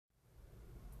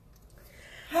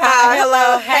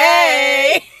Hello,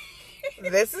 hey.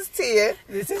 This is Tia.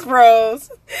 This is Rose.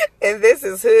 And this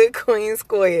is Hood Queen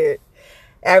Squared.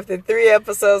 After 3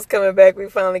 episodes coming back, we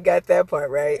finally got that part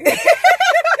right.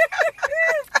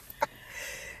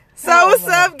 So what's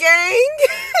up, gang?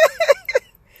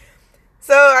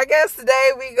 So I guess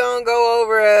today we gonna go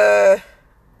over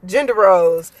gender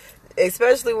roles,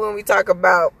 especially when we talk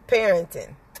about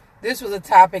parenting. This was a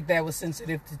topic that was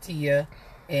sensitive to Tia,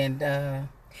 and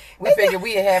we figured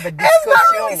we'd have a discussion. It's not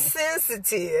really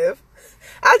sensitive.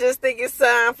 I just think it's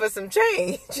time for some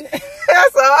change.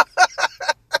 That's all.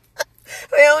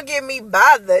 They don't get me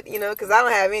bothered, because I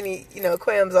don't have any,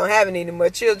 qualms on having any more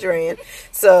children.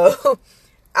 So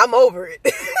I'm over it.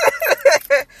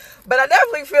 But I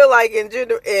definitely feel like in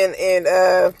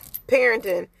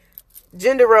parenting,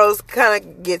 gender roles kind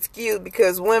of get skewed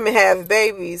because women have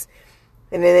babies,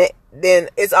 and then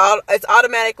it's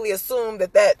automatically assumed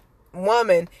that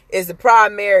woman is the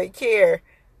primary care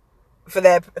for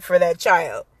that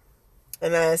child.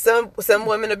 And some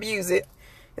women abuse it,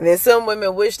 and then some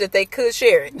women wish that they could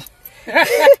share it.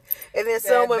 And then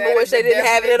some women wish they didn't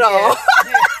have it at all.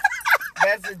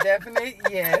 That's a definite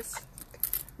yes.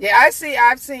 Yeah,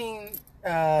 I've seen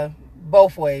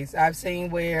both ways. I've seen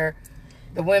where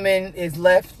the women is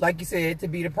left, like you said, to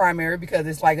be the primary because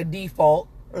it's like a default.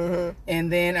 Mm-hmm.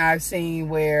 And then I've seen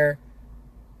where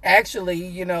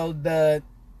actually, the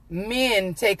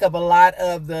men take up a lot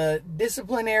of the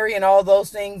disciplinary and all those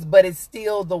things, but it's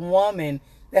still the woman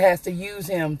that has to use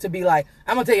him to be like,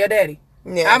 I'm going to tell your daddy.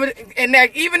 Yeah. But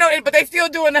they still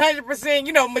doing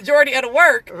 100%, majority of the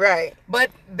work. Right. But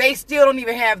they still don't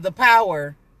even have the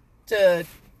power to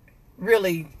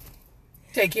really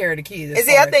take care of the kids. And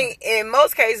see, I think in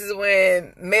most cases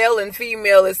when male and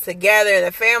female is together in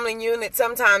a family unit,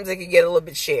 sometimes it can get a little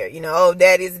bit shared.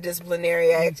 Daddy's the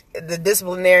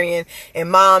disciplinarian, and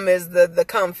mom is the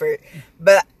comfort.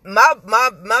 But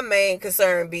my main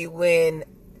concern be when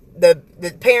the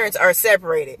parents are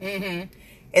separated. Mm-hmm.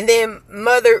 And then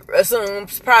mother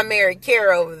assumes primary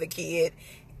care over the kid.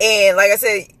 And like I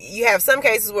said, you have some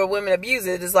cases where women abuse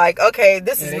it. It's like, okay,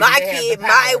 this is my kid,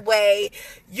 my way.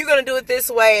 You're going to do it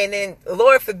this way. And then,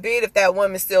 Lord forbid, if that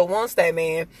woman still wants that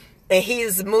man and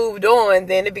he's moved on,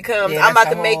 then it becomes, I'm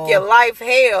about to make your life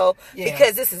hell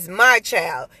because this is my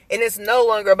child. And it's no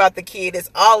longer about the kid. It's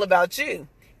all about you.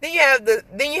 Then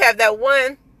you have that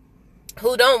one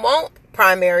who don't want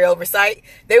primary oversight.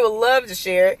 They would love to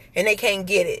share it and they can't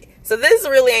get it. So this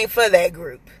really ain't for that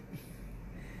group.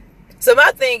 So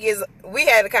my thing is, we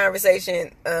had a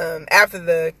conversation after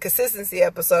the consistency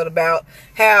episode about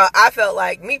how I felt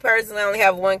like, me personally, I only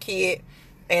have one kid,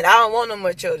 and I don't want no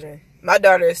more children. My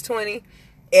daughter is 20,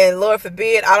 and Lord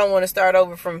forbid, I don't want to start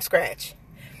over from scratch.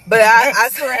 But I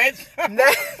scratch.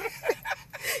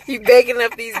 You baking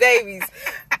up these babies.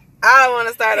 I don't want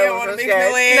to start over from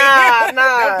scratch.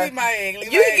 Nah. Don't be my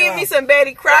egg. You can give me some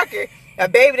Betty Crocker, a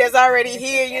baby that's already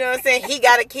here. You know what I'm saying? He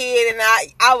got a kid, and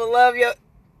I would love your.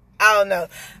 I don't know.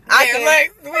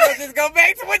 We'll just go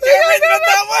back to what your original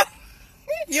thought was.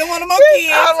 You don't want no more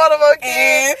kids. I don't want no more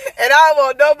kids. And I don't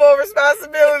want no more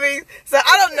responsibilities. So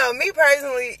I don't know. Me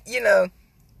personally,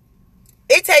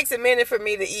 it takes a minute for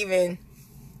me to even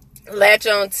latch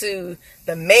on to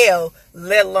the male,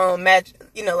 let alone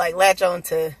latch on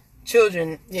to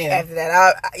children after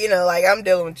that. I'm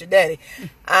dealing with your daddy.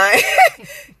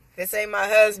 This ain't my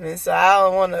husband, so I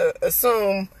don't want to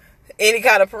assume any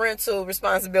kind of parental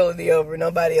responsibility over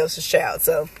nobody else's child.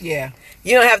 So yeah,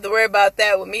 you don't have to worry about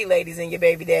that with me, ladies, and your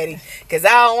baby daddy, because I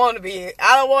don't want to be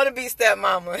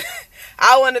stepmama.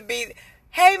 I want to be,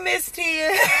 hey, Miss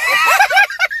Tia.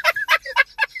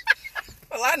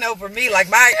 Well, I know for me, I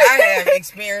have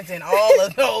experience in all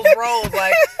of those roles.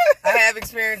 Like, I have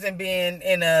experience in being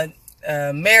in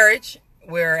a marriage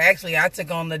where actually I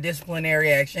took on the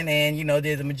disciplinary action and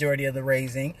did the majority of the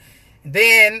raising.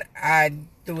 Then I,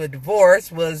 through a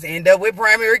divorce, end up with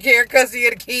primary care, custody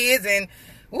of the kids, and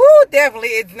definitely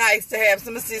it's nice to have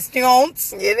some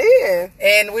assistance. It is.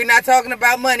 And we're not talking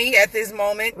about money at this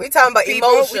moment. We're talking about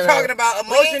emotional. We're talking about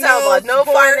emotional. We ain't talking about no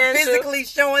support, financial. Physically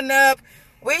showing up.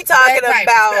 We talking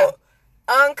about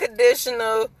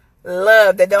unconditional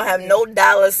love that don't have no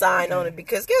dollar sign on it,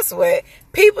 because guess what?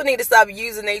 People need to stop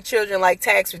using their children like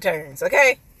tax returns,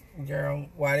 okay? Girl,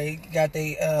 why they got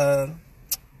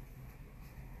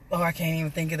I can't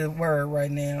even think of the word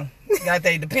right now. Got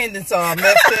their dependents all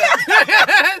messed up.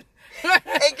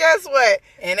 And guess what?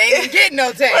 And they ain't getting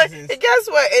no taxes. And guess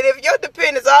what? And if your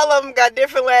dependents, all of them got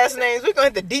different last names, we're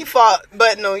going to hit the default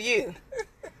button on you.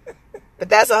 But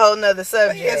that's a whole nother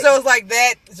subject. Yeah, so it's like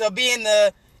that. So being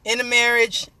in the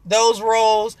marriage, those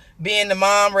roles, being the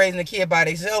mom raising the kid by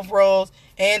themselves roles,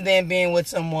 and then being with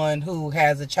someone who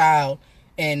has a child,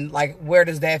 and like where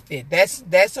does that fit?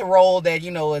 That's a role that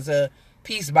is a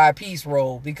piece by piece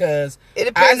role, because it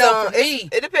depends for me,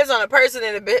 it depends on the person,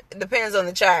 and it depends on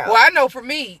the child. Well, I know for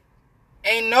me,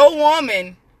 ain't no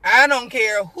woman, I don't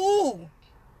care who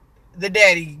the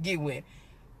daddy get with,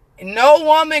 no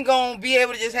woman gonna be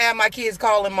able to just have my kids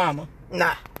calling mama.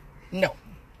 Nah. No.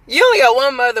 You only got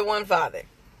one mother, one father.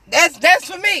 That's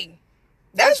for me.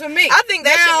 That's for me. I think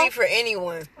that should be for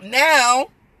anyone. Now,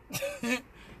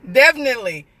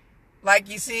 definitely, like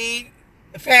you see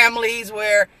families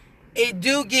where it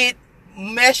do get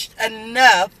meshed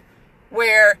enough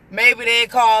where maybe they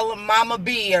call them Mama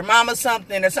B or Mama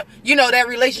something or something. That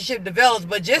relationship develops,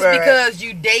 but just because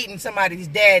you dating somebody's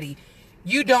daddy,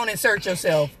 you don't insert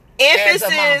yourself emphasis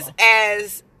as a mama.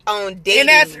 As on dating. And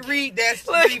that's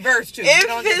reverse too. You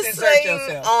don't just insert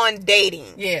yourself. On dating.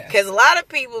 Yeah. Because a lot of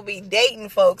people be dating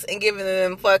folks and giving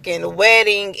them fucking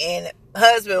wedding and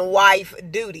husband-wife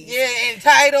duties. Yeah, and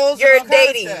titles. You're and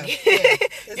dating. Yeah.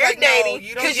 You're dating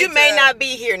because you may not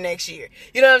be here next year.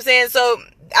 You know what I'm saying? So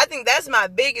I think that's my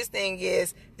biggest thing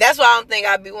is, that's why I don't think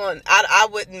I'd be one.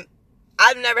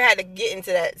 I've never had to get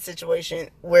into that situation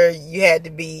where you had to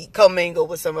be commingled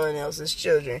with someone else's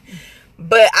children.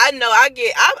 But I know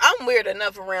I'm weird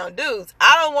enough around dudes.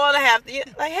 I don't want to have to,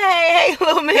 like, hey,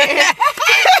 little man.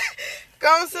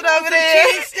 Go sit over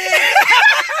there.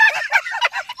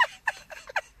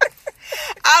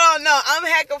 I don't know. I'm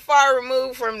hecka far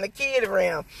removed from the kid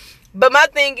realm. But my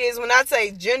thing is, when I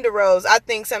say gender roles, I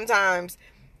think sometimes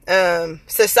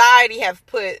society have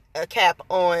put a cap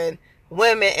on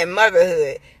women and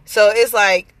motherhood. So it's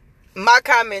like, my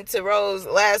comment to Rose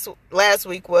last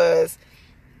week was,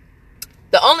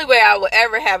 the only way I will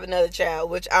ever have another child,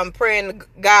 which I'm praying to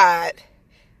God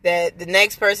that the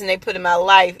next person they put in my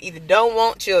life either don't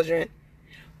want children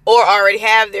or already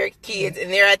have their kids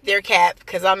and they're at their cap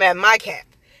because I'm at my cap.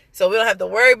 So we don't have to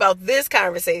worry about this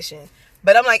conversation.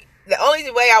 But I'm like, the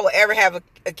only way I will ever have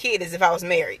a kid is if I was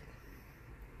married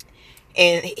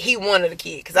and he wanted a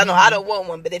kid. Because I know I don't want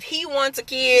one. But if he wants a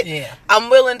kid, I'm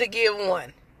willing to give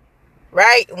one.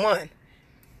 Right? One.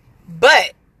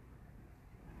 But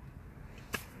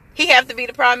he have to be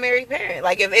the primary parent.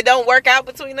 Like, if it don't work out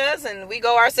between us and we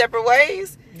go our separate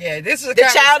ways, this is the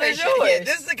child is yours. Yeah,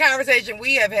 this is a conversation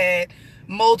we have had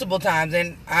multiple times,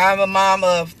 and I'm a mom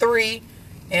of 3,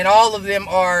 and all of them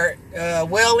are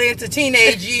well into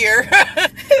teenage years,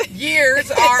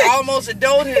 are almost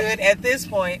adulthood at this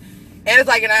point. And it's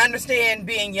like, and I understand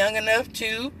being young enough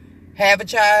to have a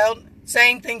child.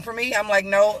 Same thing for me. I'm like,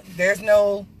 no, there's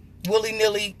no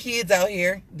willy-nilly kids out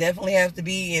here. Definitely have to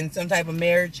be in some type of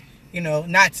marriage,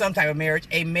 not some type of marriage,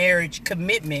 a marriage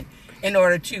commitment in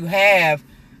order to have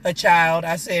a child.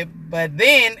 I said, but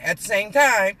then at the same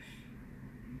time,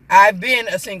 I've been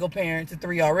a single parent to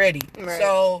 3 already. Right.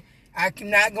 So I'm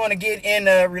not going to get in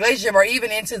a relationship or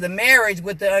even into the marriage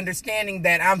with the understanding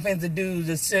that I'm finna do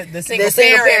the single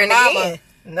parent mama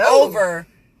over.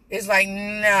 It's like,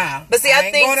 nah. But see, I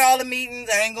ain't going to all the meetings.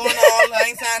 I ain't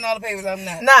signing all the papers. I'm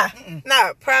not.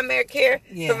 Nah. Primary care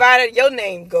provider, your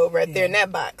name go right there in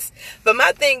that box. But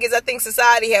my thing is, I think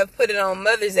society have put it on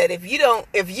mothers that if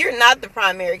you're not the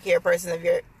primary care person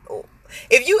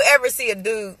if you ever see a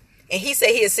dude and he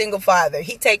say he a single father,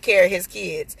 he take care of his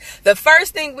kids, the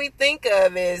first thing we think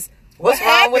of is, what's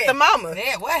wrong with the mama?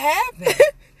 Yeah, what happened?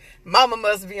 Mama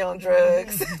must be on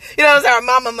drugs. You know what I'm saying? Or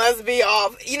mama must be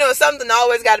off. Something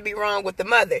always got to be wrong with the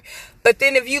mother. But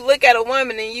then if you look at a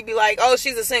woman and you be like, oh,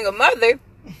 she's a single mother,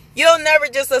 you'll never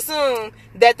just assume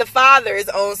that the father is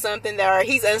on something, or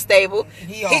he's unstable.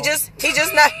 He just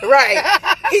not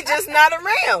right. He just not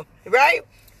around, right?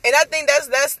 And I think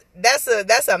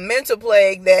that's a mental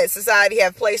plague that society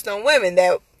have placed on women,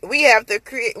 that we have to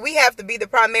be the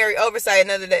primary oversight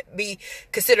in order to be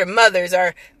considered mothers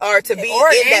or to be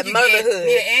in that motherhood.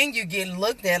 And you get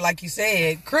looked at, like you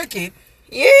said, crooked.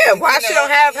 Yeah, why she don't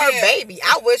have her baby?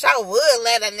 I wish I would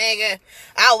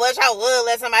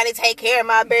let somebody take care of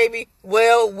my baby.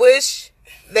 Well, wish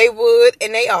they would,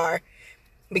 and they are.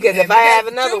 Because if I have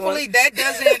another one. That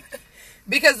doesn't,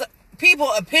 because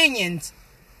people's opinions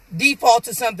default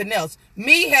to something else.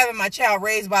 Me having my child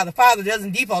raised by the father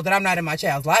doesn't default that I'm not in my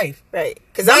child's life. Right.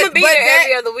 Because I'm going to be there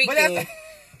every other weekend.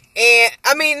 And,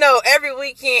 every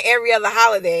weekend, every other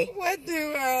holiday. You know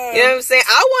what I'm saying?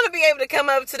 I want to be able to come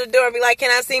up to the door and be like, can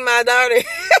I see my daughter?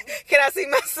 Can I see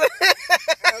my son?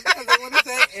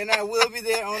 And I will be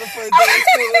there on the first day of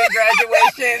school and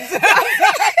graduations.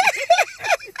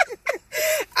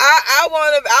 I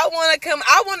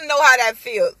want to know how that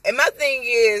feels. And my thing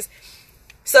is,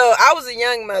 So I was a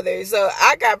young mother. So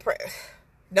I got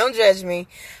don't judge me.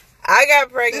 I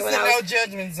got pregnant when I was... This is no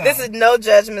judgment zone. This is no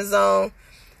judgment zone.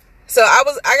 So I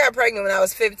got pregnant when I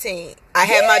was 15. I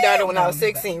had my daughter when I was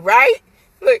 16, right?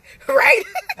 Look, right?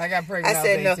 I got pregnant I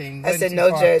said when I was 18. No. I said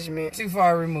no judgment. Too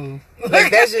far removed. Like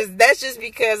that's just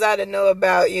because I didn't know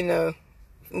about,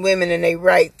 women and their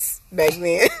rights back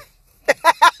then.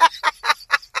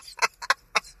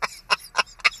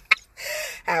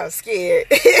 I was scared.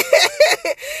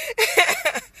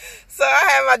 So I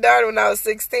had my daughter when I was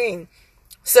 16.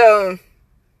 So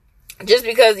just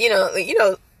because,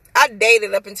 I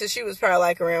dated up until she was probably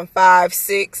like around 5,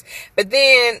 6. But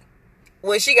then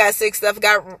when she got sick, stuff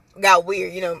got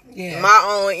weird, my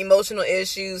own emotional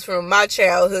issues from my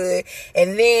childhood.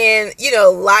 And then,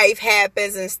 life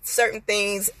happens and certain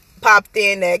things popped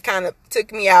in that kind of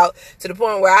took me out to the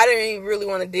point where I didn't even really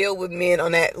want to deal with men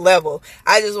on that level.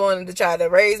 I just wanted to try to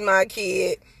raise my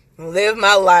kid, live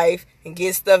my life, and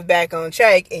get stuff back on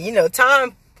track. And,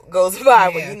 time goes by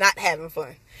when you're not having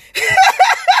fun.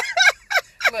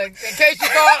 Look, in case you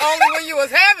thought only when you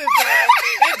was having fun,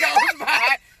 it goes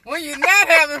by. When you're not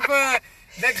having fun,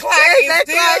 the clock is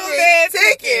still there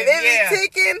ticking. It is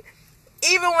ticking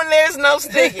even when there's no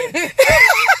sticking.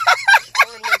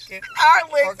 Or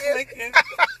licking.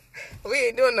 We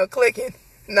ain't doing no clicking.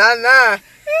 Nah.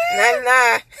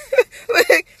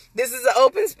 This is an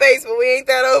open space, but we ain't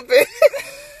that open.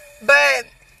 But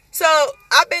so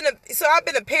I've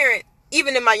been a parent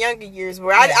even in my younger years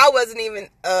where I wasn't even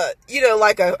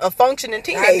like a functioning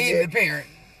teenager. I needed a parent.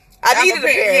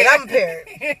 I'm a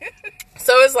parent.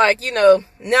 So it's like, now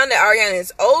that Ariana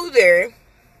is older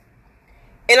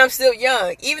and I'm still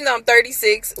young, even though I'm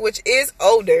 36, which is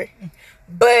older,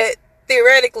 but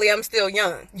theoretically I'm still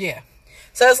young. Yeah.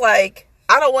 So it's like,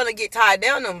 I don't want to get tied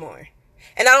down no more.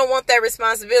 And I don't want that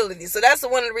responsibility. So that's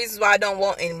one of the reasons why I don't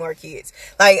want any more kids.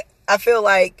 Like, I feel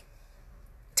like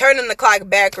turning the clock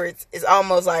backwards is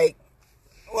almost like...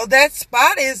 Well, that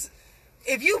spot is,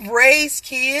 if you've raised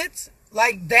kids,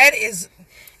 like that's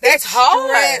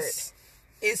hard.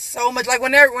 It's so much. Like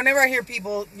whenever I hear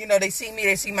people, they see me,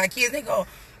 they see my kids, they go,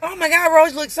 "Oh my God,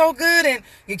 Rose looks so good, and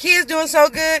your kid's doing so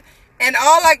good." And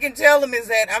all I can tell them is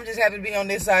that I'm just happy to be on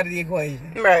this side of the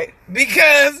equation, right?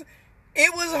 Because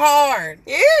it was hard.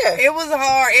 Yeah, it was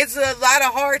hard. It's a lot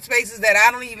of hard spaces that I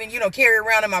don't even carry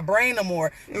around in my brain no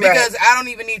more because I don't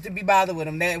even need to be bothered with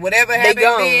them. That whatever happened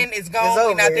then is gone.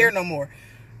 We're not there no more.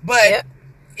 But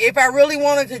if I really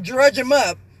wanted to drudge them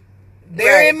up,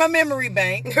 they're in my memory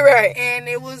bank. Right. And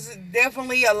it was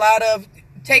definitely a lot of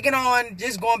taking on,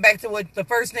 just going back to what the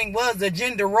first thing was, the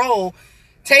gender role,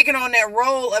 taking on that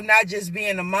role of not just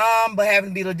being a mom, but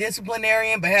having to be the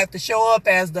disciplinarian, but have to show up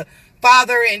as the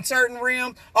father in certain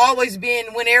realms, always being,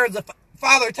 when there's a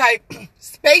father type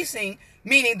spacing,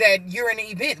 meaning that you're in an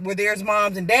event where there's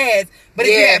moms and dads, but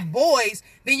if you have boys,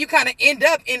 then you kind of end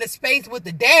up in a space with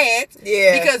the dads,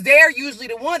 because they're usually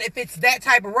the one, if it's that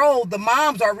type of role, the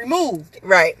moms are removed.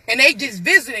 Right. And they just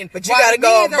visiting. But you got to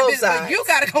go on both sides. You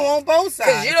got to go on both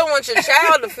sides. Because you don't want your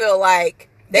child to feel like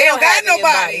they don't got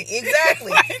nobody.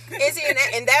 Exactly.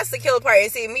 And that's the killer part.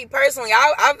 And see, me personally,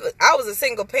 I was a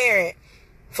single parent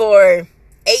for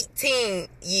 18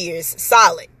 years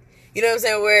solid. You know what I'm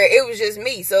saying? Where it was just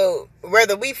me. So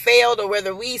whether we failed or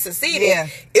whether we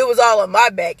succeeded, it was all on my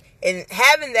back. And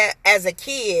having that as a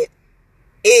kid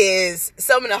is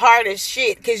some of the hardest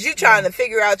shit. Because you trying to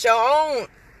figure out your own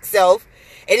self.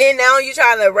 And then now you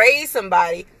trying to raise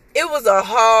somebody. It was a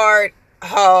hard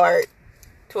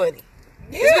 20.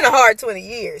 It's been a hard 20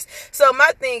 years. So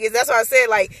my thing is, that's why I said,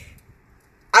 like,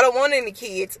 I don't want any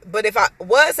kids. But if I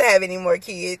was to have any more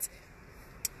kids,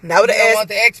 I would have want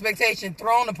the expectation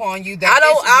thrown upon you. That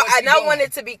I want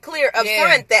it to be clear up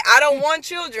front that I don't want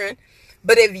children.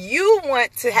 But if you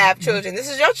want to have children, this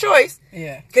is your choice.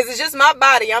 Yeah. Because it's just my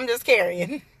body I'm just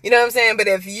carrying. You know what I'm saying? But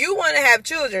if you want to have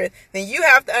children, then you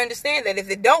have to understand that if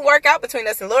it don't work out between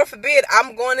us, and Lord forbid,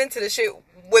 I'm going into the shit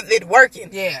with it working.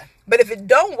 Yeah. But if it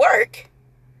don't work,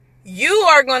 you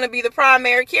are going to be the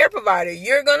primary care provider.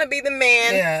 You're going to be the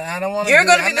man. Yeah, I don't want to. You're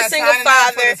going to be the single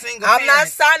father. I'm not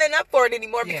signing up for it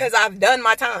anymore because I've done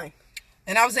my time.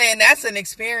 And I'm saying that's an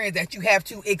experience that you have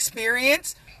to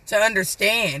experience to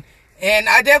understand. And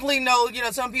I definitely know,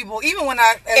 some people, even when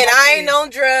I ain't no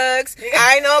drugs,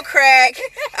 I ain't no crack,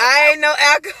 I ain't no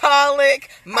alcoholic,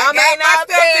 mama ain't out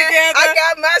there, I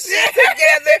got my shit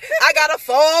together, I got a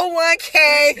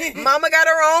 401k, mama got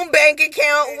her own bank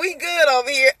account, we good over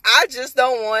here. I just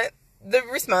don't want the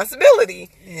responsibility.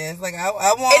 Yeah, it's like I want.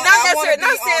 And not necessarily,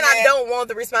 not saying I don't want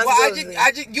the responsibility.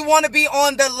 Well, you want to be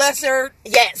on the lesser,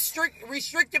 yes,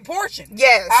 restricted portion.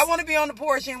 Yes, I want to be on the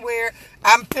portion where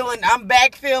I'm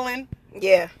backfilling.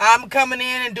 Yeah, I'm coming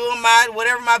in and doing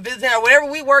my visit or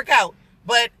whatever we work out.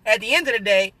 But at the end of the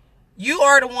day, you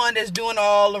are the one that's doing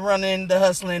all the running, the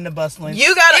hustling, the bustling.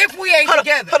 You got if we ain't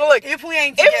together. Look, if we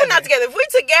ain't together. If we're not together, if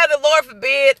we're together, Lord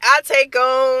forbid, I take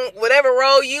on whatever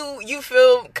role you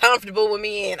feel comfortable with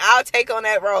me in. I'll take on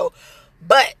that role.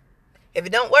 But if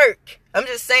it don't work, I'm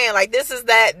just saying, like, that's,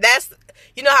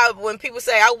 you know how when people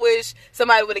say, I wish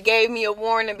somebody would have gave me a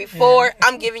warning before, yeah.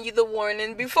 I'm giving you the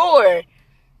warning before.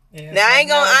 Yeah, now I ain't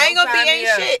gonna be ain't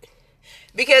shit.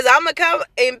 Because I'm gonna come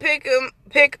and pick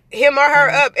him or her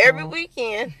up every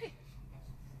weekend.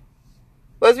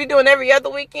 Was we doing every other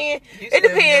weekend? It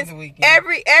depends.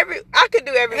 Every I could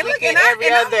do every weekend,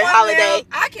 every other holiday.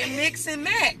 I can mix and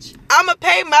match. I'm gonna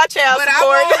pay my child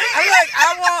support.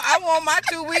 I want my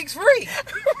 2 weeks free.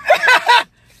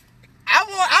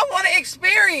 I want to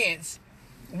experience.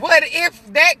 What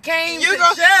if that came to shove?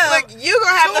 Look, you're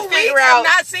gonna have to figure out. I'm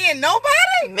not seeing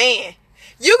nobody. Man,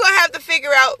 you're gonna have to figure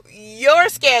out your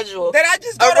schedule that I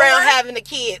just around having a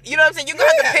kid. You know what I'm saying? You're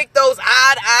gonna have to pick those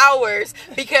odd hours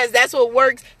because that's what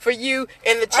works for you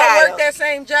and the child. I work that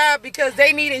same job because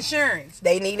they need insurance.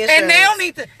 They need insurance, and they don't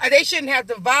need to. They shouldn't have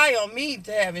to vie on me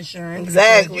to have insurance.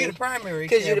 Exactly, you're the primary.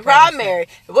 Because you're the primary,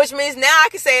 which means now I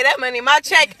can save that money in my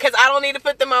check because I don't need to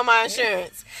put them on my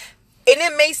insurance. And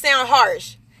it may sound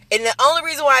harsh. And the only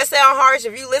reason why I sound harsh,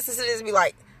 if you listen to this, be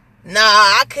like, nah,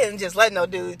 I couldn't just let no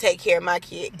dude take care of my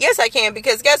kid. Yes, I can,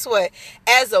 because guess what?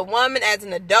 As a woman, as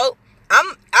an adult,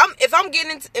 if I'm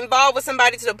getting involved with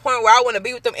somebody to the point where I want to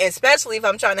be with them, especially if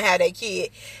I'm trying to have that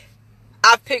kid,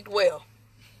 I've picked well.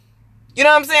 You know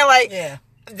what I'm saying? Like, yeah.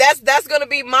 That's gonna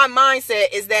be my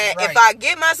mindset. Is that if I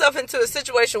get myself into a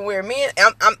situation where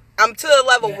I'm to a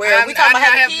level where we talking about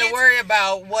having kids, to worry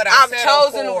about what I've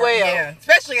chosen for. well. Yeah.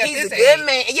 Especially at He's this a good age.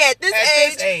 man. Yeah, at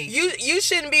this age, you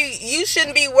shouldn't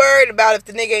be worried about if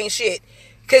the nigga ain't shit.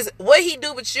 Because what he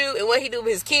do with you and what he do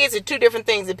with his kids are two different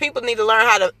things, and people need to learn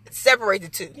how to separate the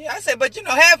two. Yeah, I said, but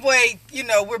halfway,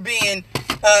 we're being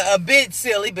a bit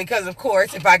silly because, of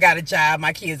course, if I got a job,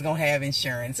 my kid's gonna have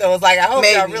insurance. So it's like, I hope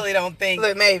y'all really don't think.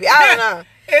 Look, maybe I don't know.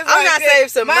 I'm not saving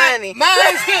some money.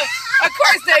 Of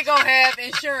course, they gonna have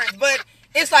insurance, but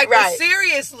it's like, right.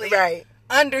 Seriously, right.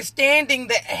 Understanding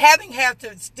that having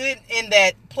to stood in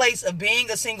that place of being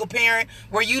a single parent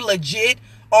where you legit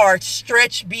are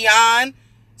stretched beyond.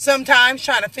 Sometimes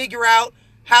trying to figure out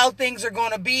how things are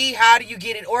going to be, how do you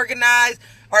get it organized,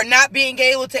 or not being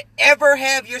able to ever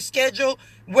have your schedule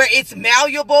where it's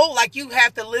malleable, like you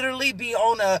have to literally be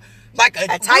on a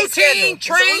routine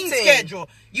train schedule.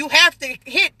 You have to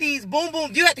hit these boom boom.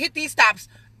 You have to hit these stops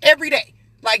every day.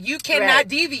 Like you cannot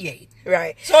deviate.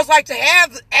 Right. So it's like to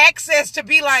have access to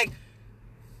be like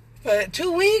for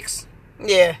 2 weeks.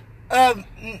 Yeah.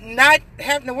 Not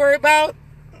having to worry about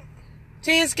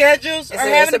 10 schedules, or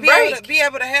having to be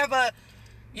able to have a,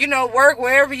 work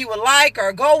wherever you would like,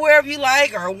 or go wherever you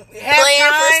like, or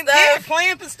have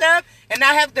plan for stuff, and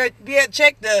not have to be able to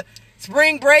check the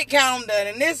spring break calendar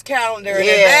and this calendar and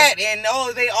that, and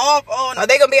they off. Are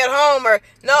they gonna be at home, or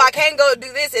no? I can't go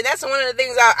do this, and that's one of the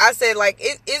things I said. Like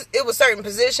it was certain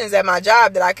positions at my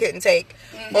job that I couldn't take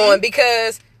on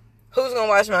because who's gonna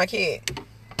watch my kid?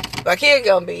 My kid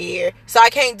gonna be here, so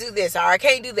I can't do this, or I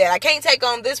can't do that. I can't take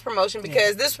on this promotion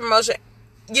because this promotion,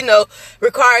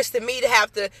 requires to me to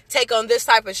have to take on this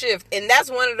type of shift. And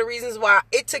that's one of the reasons why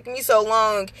it took me so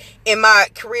long in my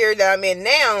career that I'm in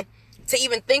now to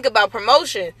even think about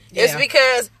promotion. Yeah. It's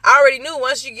because I already knew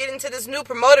once you get into this new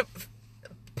promoted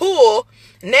pool,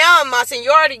 now my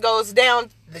seniority goes down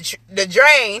the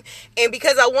drain, and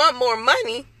because I want more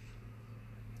money,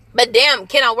 but damn,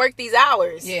 can I work these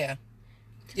hours? Yeah.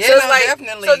 Yeah, so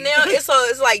definitely. So now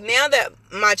it's like now that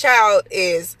my child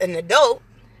is an adult,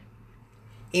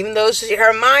 even though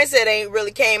her mindset ain't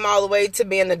really came all the way to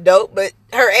being an adult, but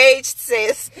her age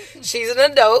says she's an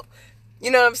adult.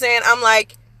 You know what I'm saying? I'm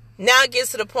like, now it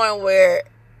gets to the point where,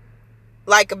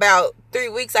 like about 3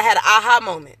 weeks, I had an aha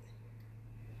moment.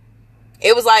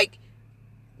 It was like,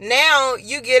 now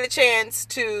you get a chance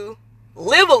to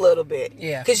live a little bit.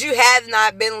 Yeah. Because you have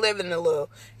not been living a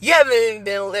little. You haven't even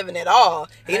been living at all.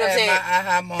 You know what I'm saying? I had my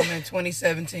aha moment in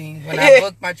 2017 when I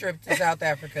booked my trip to South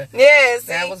Africa. Yes.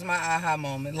 That was my aha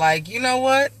moment. Like, you know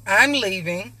what? I'm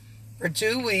leaving for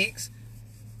 2 weeks,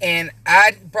 and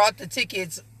I brought the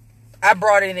tickets. I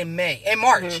brought it in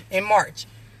March. Mm-hmm. In March.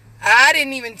 I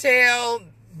didn't even tell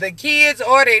the kids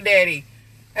or their daddy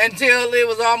until it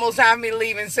was almost time for me to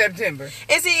leave in September.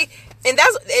 And see, And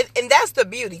that's the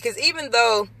beauty, because even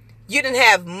though you didn't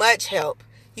have much help,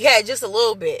 you had just a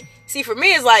little bit. See, for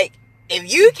me, it's like,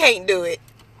 if you can't do it,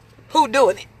 who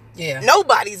doing it? Yeah.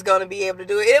 Nobody's gonna be able to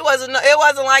do it. It wasn't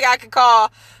like I could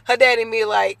call her daddy and be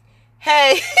like,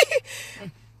 hey,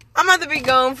 I'm about to be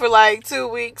gone for like 2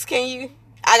 weeks. Can you?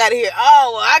 I gotta hear.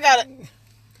 Oh, well, I gotta.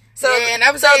 So, yeah,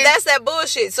 and so that's that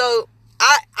bullshit. So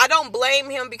I don't blame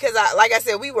him, because like I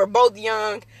said, we were both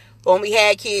young when we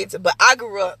had kids, but I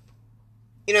grew up.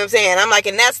 You know what I'm saying? I'm like,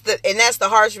 and that's the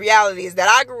harsh reality, is that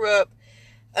I grew up.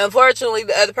 Unfortunately,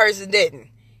 the other person didn't.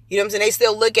 You know what I'm saying? They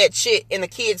still look at shit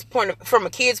from a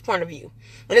kid's point of view.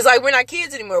 And it's like, we're not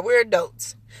kids anymore. We're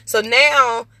adults. So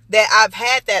now that I've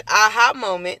had that aha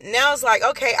moment, now it's like,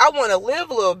 okay, I want to live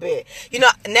a little bit. You know,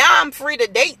 now I'm free to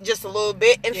date just a little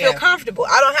bit and feel comfortable.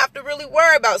 I don't have to really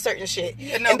worry about certain shit.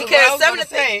 Yeah, no, and because some of the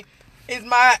things is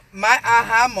my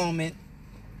aha moment,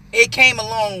 it came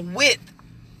along with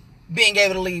being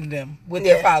able to leave them with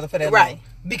their father for that long.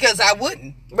 Because I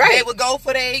wouldn't. Right. They would go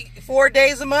for 4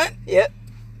 days a month. Yep.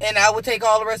 And I would take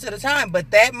all the rest of the time.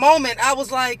 But that moment, I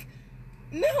was like,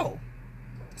 no.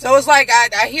 So it's like,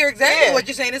 I hear exactly what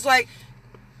you're saying. It's like,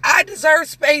 I deserve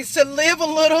space to live a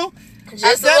little.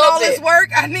 I've done all this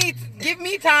work. Give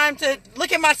me time to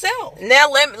look at myself. Now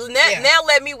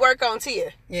let me work on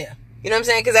Tia. Yeah. You know what I'm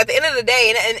saying? Because at the end of the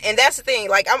day, and that's the thing,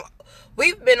 like,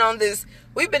 we've been on this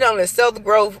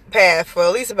self-growth path for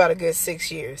at least about a good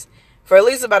 6 years. For at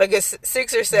least about a good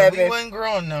 6 or 7. But we wasn't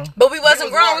growing, though. But we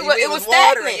wasn't growing. It was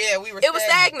stagnant. Yeah, we were stagnant. It was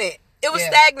stagnant. It was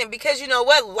stagnant because, you know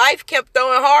what? Life kept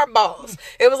throwing hard balls.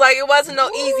 It was like, it wasn't no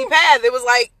easy path. It was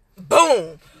like,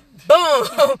 boom, boom,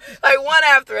 like one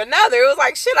after another. It was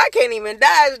like, shit, I can't even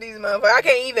dodge these motherfuckers. I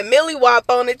can't even millie-wop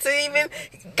on it to even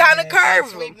kind of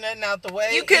curve them. Sweep nothing out the way.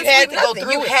 You couldn't sweep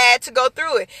nothing. You had to go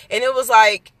through it. And it was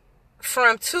like,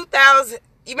 from 2000,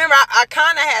 you remember, I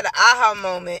kind of had an aha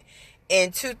moment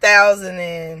in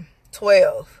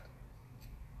 2012.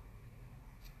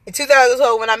 In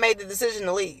 2012, when I made the decision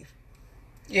to leave.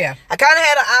 Yeah. I kind of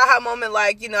had an aha moment,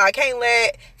 like, you know, I can't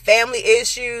let family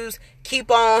issues keep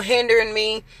on hindering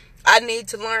me. I need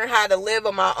to learn how to live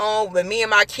on my own with me and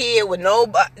my kid, with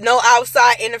no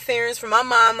outside interference from my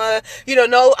mama. You know,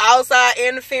 no outside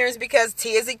interference, because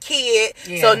Tia's a kid.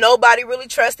 Yeah. So nobody really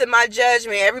trusted my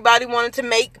judgment. Everybody wanted to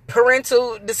make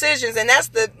parental decisions, and that's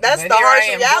the harsh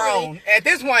reality. Grown. At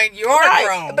this point, you are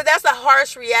grown. But that's the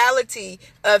harsh reality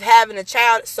of having a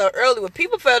child so early. What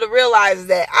people fail to realize is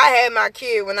that I had my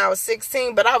kid when I was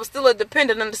 16, but I was still a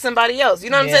dependent under somebody else. You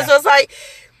know what I'm saying? So it's like,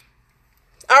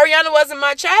 Ariana wasn't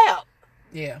my child.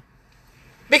 Yeah.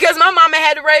 Because my mama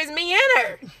had to raise me and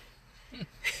her.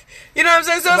 You know what I'm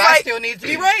saying? So it's like, I still needed to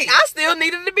be raised. I still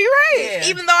needed to be raised.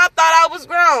 Even though I thought I was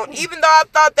grown. Even though I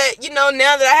thought that, you know,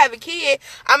 now that I have a kid,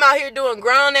 I'm out here doing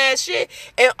grown ass shit.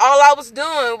 And all I was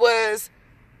doing was,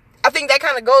 I think that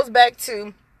kind of goes back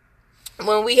to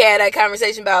when we had that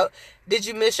conversation about, did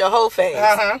you miss your whole phase?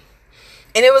 Uh-huh.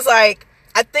 And it was like,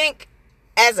 I think,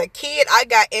 as a kid, I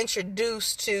got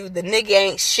introduced to the nigga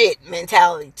ain't shit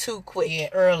mentality too quick. Yeah,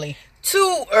 early.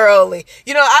 Too early.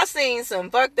 You know, I seen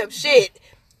some fucked up shit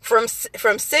from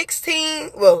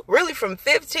 16, well, really from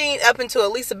 15 up until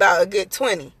at least about a good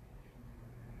 20.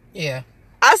 Yeah.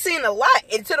 I seen a lot,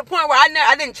 and to the point where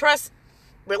I didn't trust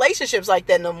relationships like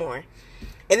that no more.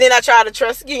 And then I tried to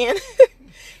trust again,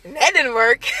 and that didn't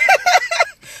work.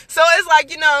 So it's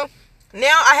like, you know,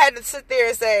 now I had to sit there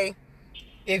and say,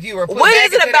 if you were put what back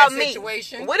is it into about that me?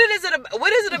 situation, What is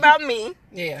it about me?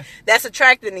 Yeah. That's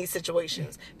attracting these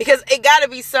situations, because it got to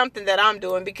be something that I'm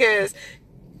doing. Because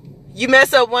you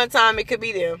mess up one time, it could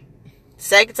be them.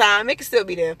 Second time, it could still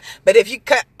be them. But if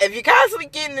you're constantly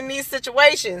getting in these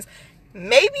situations,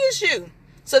 maybe it's you.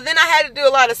 So then I had to do a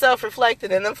lot of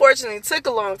self-reflecting, and unfortunately, it took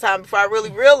a long time before I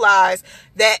really realized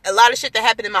that a lot of shit that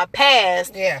happened in my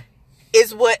past,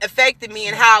 is what affected me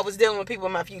and how I was dealing with people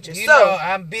in my future. You know,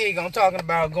 I'm big on talking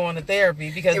about going to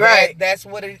therapy, because that's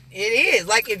what it is.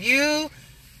 Like, if you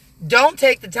don't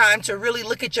take the time to really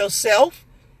look at yourself,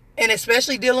 and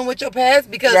especially dealing with your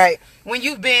past, because when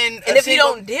you've been you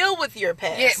don't deal with your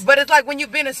past, but it's like when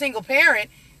you've been a single parent,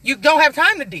 you don't have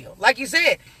time to deal. Like you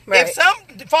said, if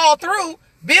something fall through,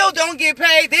 bill don't get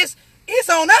paid, it's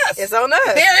on us. It's on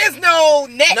us. There is no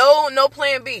next. No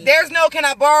plan B. There's no, can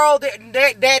I borrow?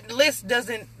 That list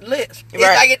doesn't list. It's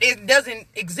like it doesn't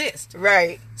exist.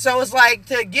 Right. So it's like,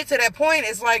 to get to that point,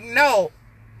 it's like, no,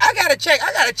 I gotta check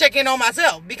in on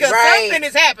myself, because something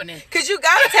is happening. Because you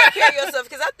gotta take care of yourself.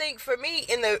 Because I think for me,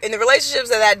 in the relationships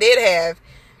that I did have,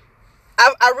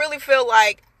 I really feel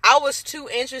like I was too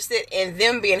interested in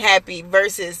them being happy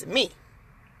versus me.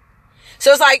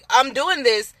 So it's like, I'm doing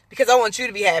this because I want you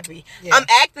to be happy. Yeah. I'm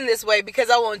acting this way because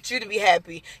I want you to be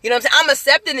happy. You know what I'm saying? I'm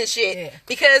accepting this shit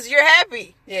because you're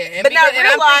happy. Yeah. But not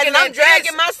realizing I'm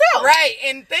dragging myself. Right.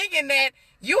 And thinking that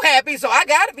you happy, so I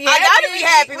gotta be happy. I gotta be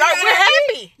happy, right?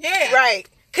 We're happy. Yeah. Right.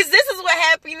 Because this is what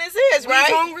happiness is, right?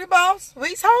 We's hungry, boss?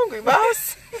 We's hungry,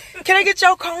 boss. Can I get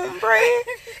your cornbread?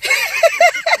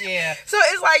 Yeah. So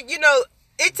it's like, you know,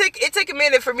 it took a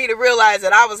minute for me to realize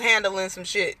that I was handling some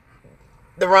shit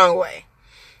the wrong way.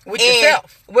 With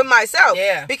yourself. With myself.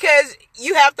 Yeah. Because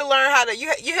you have to learn how to you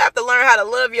have to learn how to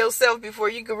love yourself before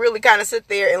you can really kind of sit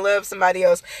there and love somebody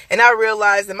else. And I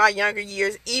realized in my younger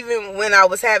years, even when I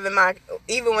was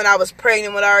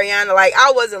pregnant with Ariana, like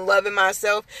I wasn't loving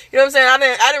myself. You know what I'm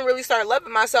saying? I didn't really start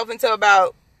loving myself until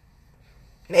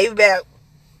maybe about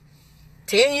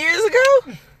 10 years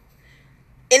ago.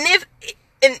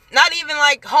 And not even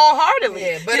like wholeheartedly.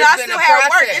 Yeah, but you know, I still have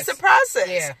work. It's a process.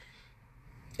 Yeah.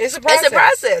 It's a process. It's a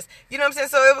process. You know what I'm saying?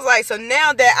 So it was like, so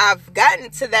now that I've gotten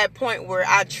to that point where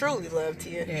I truly love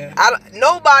Tia,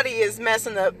 nobody is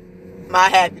messing up my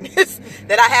happiness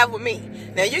that I have with me.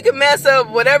 Now you can mess up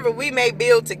whatever we may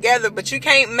build together, but you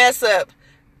can't mess up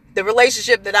the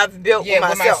relationship that I've built with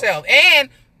myself. And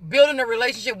building a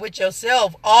relationship with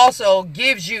yourself also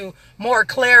gives you more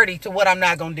clarity to what I'm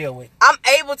not going to deal with. I'm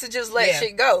able to just let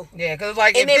shit go. Yeah, because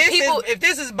like if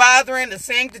this is bothering the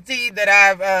sanctity that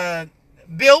I've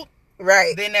built,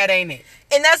 right, then that ain't it.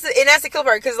 And that's the cool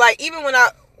part, because like even when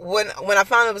I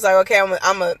finally was like, okay, I'm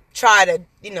gonna try to,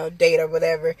 you know, date or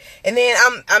whatever, and then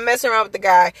I'm messing around with the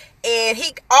guy, and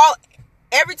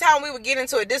every time we would get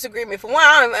into a disagreement, for one,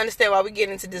 I don't even understand why we get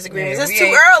into disagreements. It's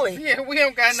too early. Yeah, we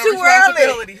don't got no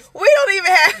Responsibilities. responsibilities. We don't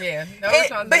even have. Yeah, no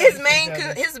responsibilities.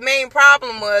 But his main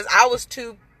problem was I was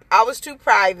too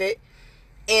private,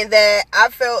 and that I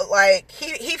felt like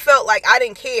he felt like I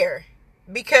didn't care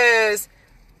because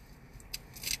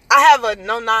I have a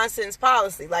no nonsense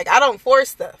policy. Like I don't force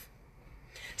stuff.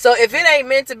 So if it ain't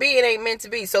meant to be, it ain't meant to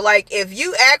be. So like if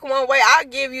you act one way, I'll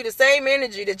give you the same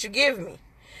energy that you give me.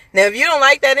 Now, if you don't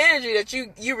like that energy that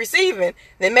you receiving,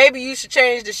 then maybe you should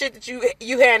change the shit that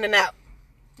you handing out.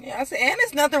 Yeah, I said, and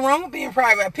there's nothing wrong with being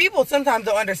private. People sometimes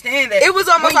don't understand that. It was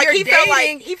almost like he felt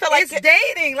like it's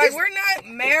dating. Like we're not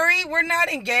married, we're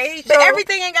not engaged. But so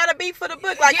everything ain't gotta be for the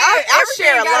book. Like I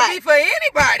share a lot. Be for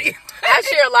anybody. I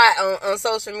share a lot on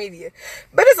social media,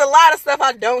 but it's a lot of stuff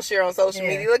I don't share on social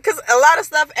media because a lot of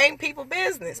stuff ain't people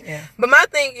business. Yeah. But my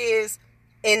thing is,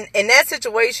 in that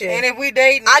situation, and if we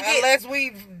dating, unless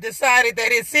we've decided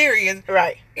that it's serious,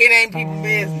 right, it ain't people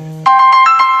business.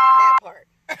 That part.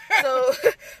 So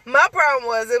my problem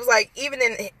was, it was like, even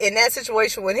in that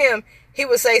situation with him, he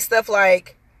would say stuff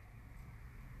like,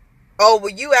 oh,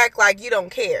 well, you act like you don't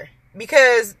care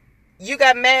because you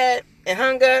got mad and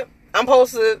hung up. I'm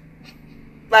supposed to,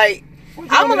 like,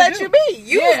 I'm gonna let you be.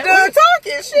 You was done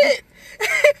talking shit.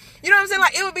 You know what I'm saying?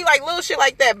 Like, it would be like little shit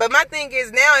like that. But my thing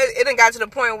is, now it done got to the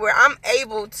point where I'm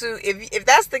able to, if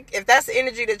that's the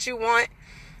energy that you want,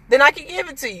 then I can give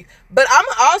it to you. But I'm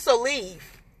gonna also leave.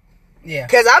 Yeah.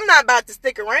 Because I'm not about to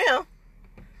stick around.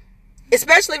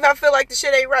 Especially if I feel like the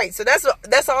shit ain't right. So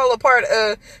that's all a part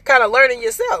of kind of learning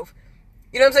yourself.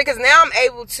 You know what I'm saying? Because now I'm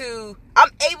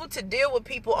able to deal with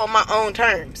people on my own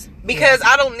terms. Because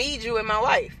I don't need you in my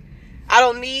life. I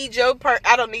don't need your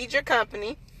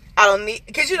company. I don't need,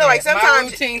 because you know, like sometimes my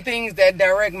routine things that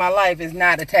direct my life is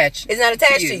not attached. It's not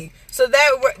attached to you. So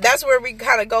that's where we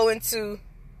kind of go into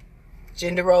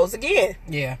gender roles again.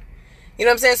 Yeah. You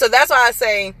know what I'm saying? So that's why I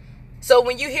say, so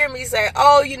when you hear me say,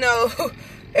 oh, you know,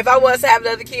 if I was to have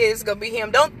another kid, it's gonna be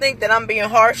him. Don't think that I'm being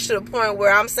harsh to the point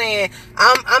where I'm saying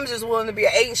I'm just willing to be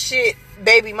an ain't shit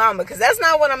baby mama, because that's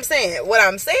not what I'm saying. What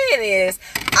I'm saying is,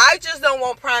 I just don't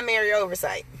want primary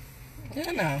oversight.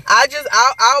 Yeah, no.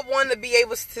 I want to be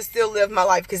able to still live my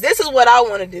life, because this is what I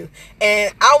want to do,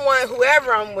 and I want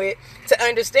whoever I'm with to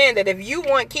understand that if you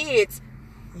want kids,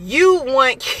 you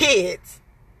want kids.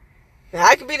 Now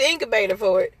I could be the incubator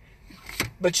for it,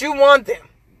 but you want them.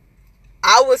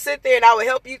 I will sit there and I will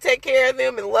help you take care of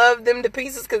them and love them to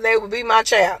pieces, because they will be my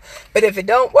child. But if it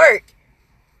don't work,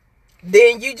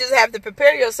 then you just have to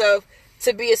prepare yourself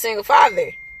to be a single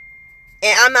father.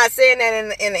 And I'm not saying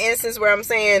that in the instance where I'm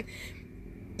saying,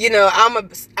 you know, I'm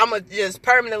a just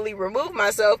permanently remove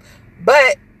myself,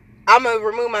 but I'm gonna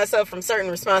remove myself from certain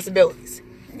responsibilities.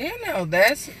 Yeah, no,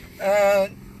 that's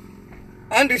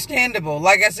understandable.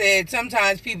 Like I said,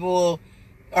 sometimes people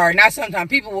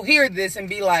will hear this and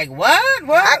be like, what?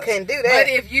 I couldn't do that. But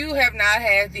if you have not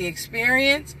had the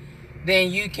experience,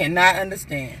 then you cannot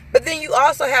understand. But then you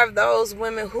also have those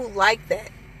women who like that.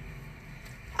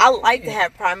 I like to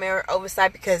have primary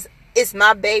oversight because it's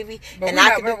my baby, but and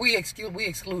I can. We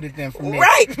excluded them from this.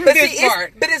 Right, but this see,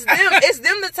 part. it's them. It's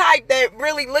them the type that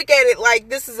really look at it like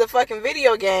this is a fucking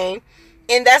video game,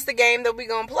 and that's the game that we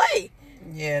gonna play.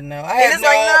 Yeah, no, I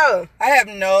have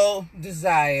no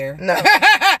desire. No,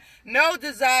 no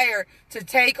desire to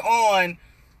take on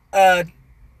a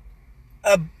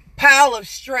pile of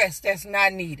stress that's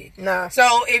not needed. No.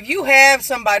 So if you have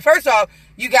somebody, first off,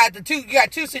 you got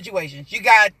two situations. You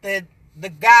got the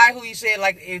guy who you said,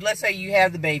 like, let's say you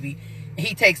have the baby,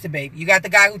 he takes the baby. You got the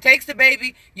guy who takes the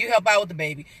baby, you help out with the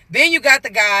baby. Then you got the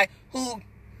guy who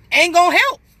ain't gonna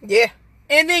help. Yeah.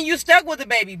 And then you stuck with the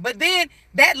baby. But then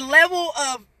that level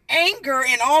of anger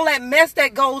and all that mess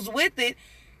that goes with it,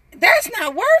 that's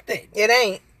not worth it. It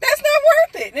ain't. That's not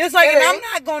worth it. And it's like, and I'm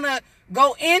not gonna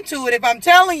go into it if I'm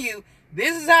telling you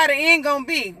this is how the end gonna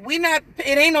be.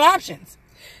 It ain't no options.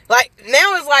 Like,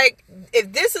 now it's like,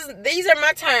 if these are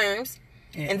my terms,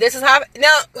 and this is how,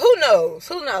 now, who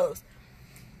knows?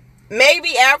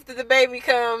 Maybe after the baby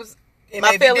comes,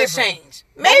 my feelings change.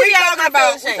 Maybe we're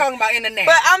talking about in the now.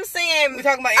 But I'm saying, we're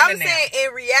talking about in the now. I'm saying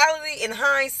in reality, in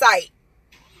hindsight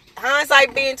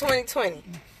being 2020,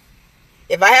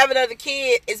 if I have another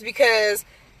kid, it's because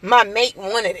my mate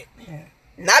wanted it. Yeah.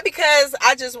 Not because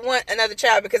I just want another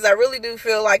child, because I really do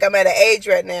feel like I'm at an age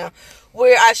right now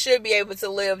where I should be able to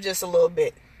live just a little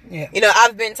bit. Yeah. You know,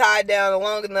 I've been tied down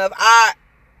long enough.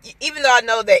 Even though I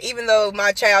know that even though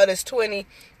my child is 20,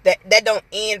 that don't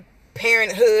end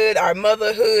parenthood or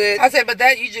motherhood. I said, but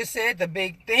that you just said the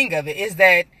big thing of it is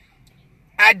that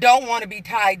I don't want to be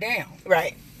tied down.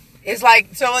 Right. It's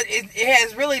like, so it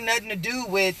has really nothing to do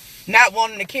with not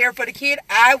wanting to care for the kid.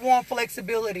 I want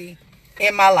flexibility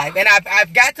in my life. And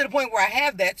I've got to the point where I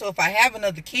have that. So if I have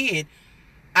another kid,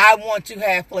 I want to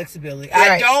have flexibility.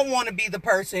 Right. I don't want to be the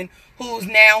person who's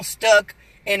now stuck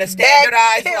in a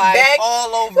standardized life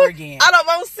all over again. I don't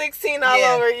want 16 all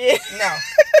over again. No.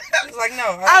 It's like,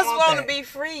 no. I just want to be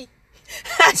free.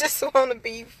 I just want to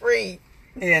be free.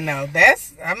 Yeah, no.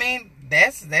 That's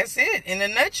it in a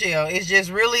nutshell. It's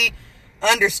just really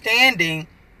understanding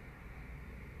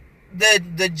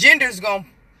the gender's gonna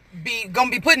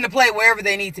be put into play wherever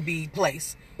they need to be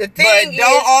placed. But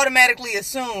don't automatically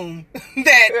assume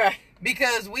that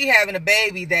because we having a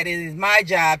baby that it is my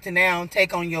job to now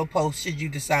take on your post should you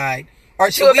decide. Or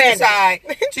should we decide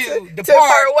to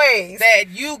depart ways, that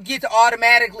you get to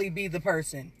automatically be the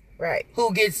person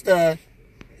who gets the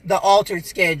altered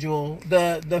schedule,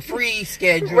 the free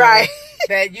schedule,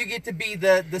 that you get to be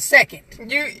the second.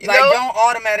 Don't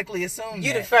automatically assume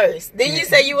you the first. Then you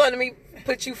say you wanted me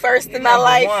put you first in my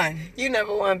life. You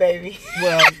number one, baby.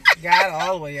 Well, God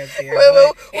all the way up there.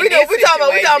 We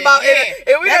talking about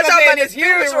in this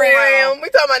spiritual realm. We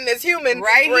talking about in this human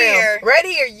realm. Right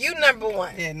here, you number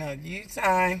one. Yeah, no, you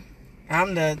sign.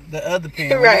 I'm the other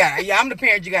parent. I'm the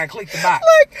parent. You gotta click the box.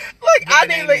 Look,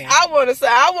 I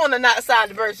want to not sign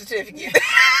the birth certificate.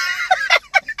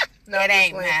 No, it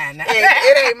ain't mine.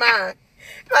 It ain't mine.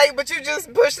 Like, but you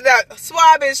just pushed it out.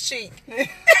 Swab his cheek.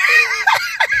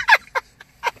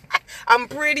 I'm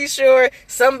pretty sure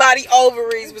somebody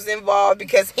ovaries was involved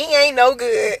because he ain't no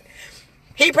good.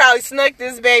 He probably snuck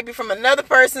this baby from another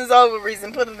person's ovaries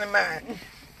and put it in mine.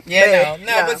 Yeah,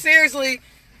 no. But seriously,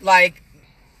 like,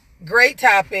 great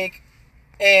topic.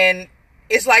 And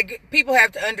it's like people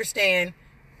have to understand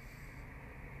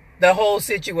the whole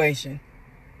situation.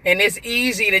 And it's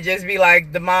easy to just be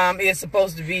like, the mom is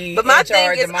supposed to be But my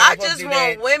thing is, I just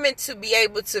want women to be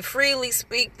able to freely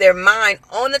speak their mind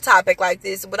on a topic like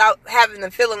this without having the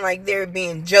feeling like they're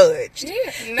being judged. Yeah,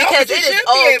 because it is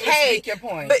okay. Speak your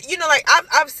point. But, you know, like,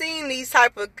 I've seen these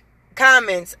type of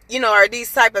comments, you know, or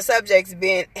these type of subjects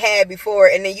been had before,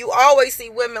 and then you always see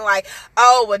women like,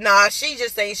 oh, well, nah, she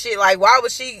just ain't shit. Like, why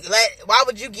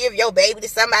would you give your baby to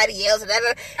somebody else?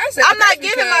 I'm not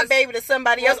giving my baby to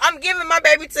somebody else. I'm giving my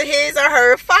baby to his or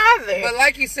her father. But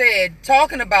like you said,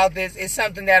 talking about this is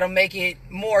something that'll make it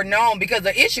more known, because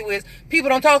the issue is people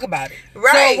don't talk about it.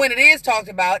 Right. So when it is talked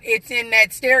about, it's in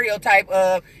that stereotype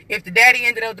of, if the daddy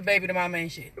ended up with the baby, the mama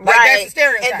ain't shit. Like, that's the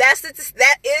stereotype. And that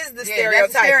is the stereotype.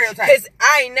 That's the stereotype. Because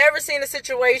I ain't never seen a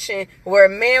situation where a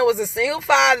man was a single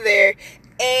father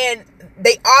and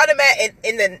they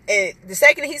the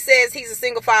second he says he's a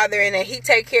single father and that he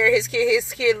take care of his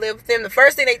kid live with him, the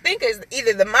first thing they think is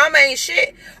either the mama ain't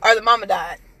shit or the mama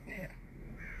died. Yeah.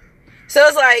 So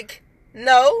it's like,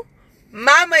 no,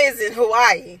 mama is in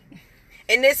Hawaii.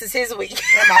 And this is his week.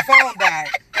 And my phone died.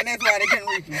 And that's why they couldn't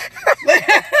reach me.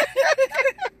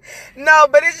 No,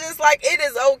 but it's just like, it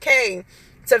is okay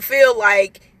to feel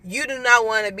like you do not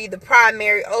want to be the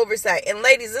primary oversight. And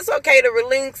ladies, it's okay to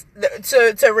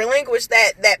relinquish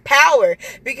that power,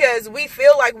 because we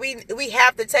feel like we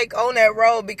have to take on that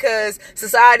role because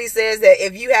society says that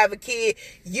if you have a kid,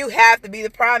 you have to be the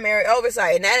primary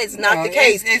oversight, and that is not the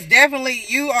case. It's definitely,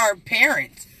 you are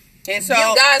parents. And so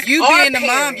you being the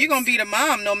mom, you're going to be the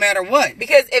mom no matter what.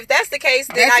 Because if that's the case,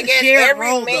 then I guess every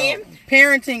role, man...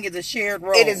 Parenting is a shared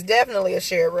role. It is definitely a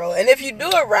shared role. And if you do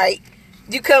it right,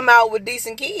 you come out with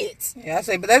decent kids. Yeah, I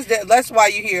say, but that's why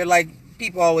you hear, like,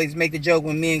 people always make the joke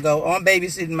when men go, I'm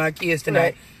babysitting my kids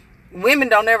tonight. Right. Women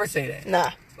don't ever say that.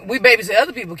 Nah. We babysit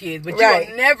other people's kids, but you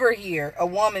will never hear a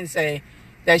woman say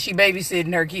that she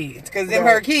babysitting her kids, because them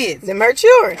her kids. Them her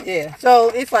children. Yeah. So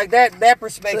it's like that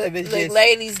perspective is just...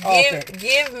 Ladies,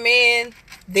 give men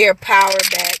their power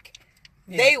back.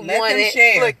 Yeah, they want it.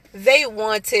 Share. Look, they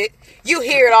want it. You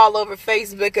hear it all over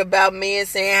Facebook about men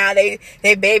saying how they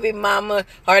baby mama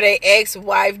or their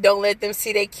ex-wife don't let them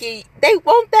see their kid. They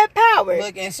want that power.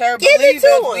 Look, and sir, believe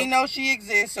us, we know she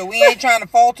exists, so we ain't trying to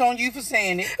fault on you for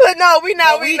saying it. But no, we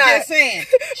not. We just saying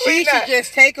she should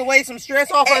just take away some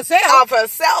stress off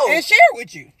herself. And share it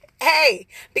with you. Hey,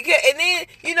 and then,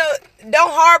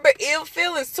 don't harbor ill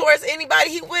feelings towards anybody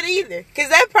he with either. Because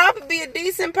that probably be a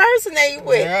decent person that you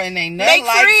with. Girl, and ain't nothing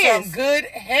like some good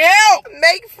help.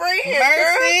 Make friends,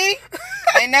 Mercy.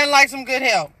 Ain't nothing like some good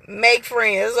help. Make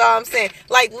friends, that's all I'm saying.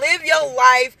 Like, live your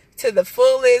life to the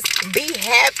fullest. Be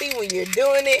happy when you're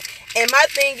doing it. And my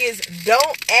thing is,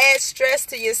 don't add stress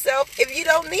to yourself if you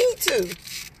don't need to.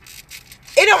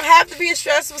 It don't have to be a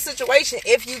stressful situation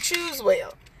if you choose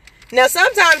well. Now,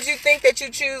 sometimes you think that you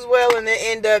choose well and then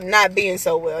end up not being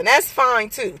so well. And that's fine,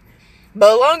 too.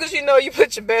 But as long as you know you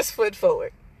put your best foot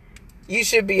forward, you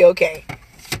should be okay.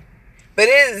 But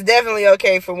it is definitely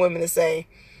okay for women to say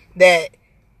that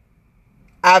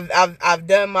I've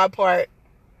done my part,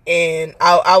 and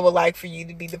I would like for you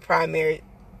to be the primary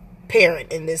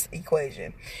parent in this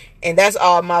equation. And that's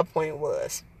all my point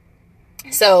was.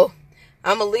 So,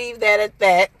 I'm going to leave that at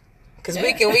that. Because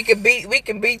we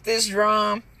can beat this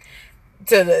drum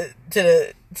to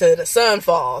the sun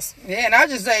falls. Yeah, and I'll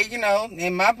just say,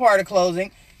 in my part of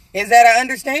closing, is that I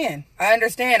understand.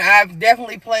 I've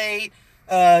definitely played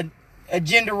a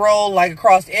gender role, like,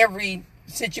 across every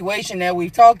situation that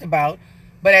we've talked about.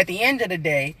 But at the end of the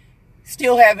day,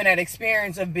 still having that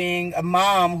experience of being a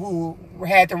mom who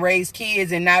had to raise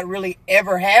kids and not really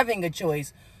ever having a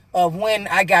choice of when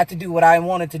I got to do what I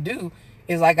wanted to do,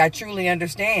 is like, I truly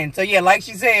understand. So yeah, like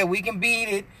she said, we can beat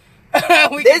it.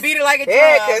 We can beat it like a drum.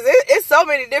 Yeah, because it's so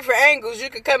many different angles you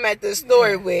could come at this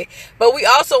story with. But we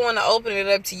also want to open it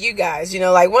up to you guys.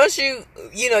 Like, once you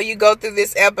go through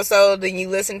this episode and you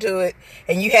listen to it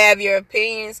and you have your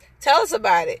opinions, tell us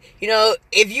about it.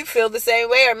 If you feel the same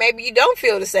way, or maybe you don't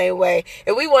feel the same way.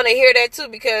 And we want to hear that too,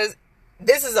 because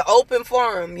this is an open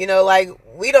forum. Like,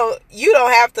 you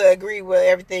don't have to agree with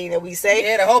everything that we say.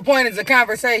 Yeah, the whole point is a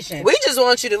conversation. We just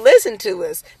want you to listen to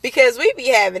us, because we be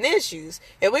having issues,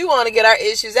 and we want to get our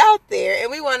issues out there, and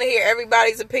we want to hear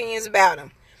everybody's opinions about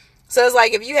them. So it's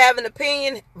like, if you have an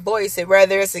opinion, voice it,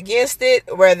 whether it's against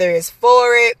it, whether it's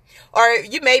for it, or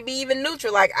you may be even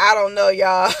neutral. Like, I don't know,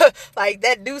 y'all. Like,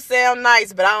 that do sound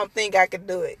nice, but I don't think I could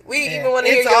do it. We even want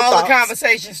to hear your thoughts. It's all a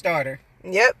conversation starter.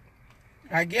 Yep.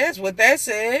 I guess with that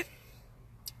said,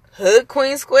 Hood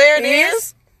Queen Squared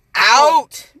is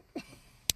out.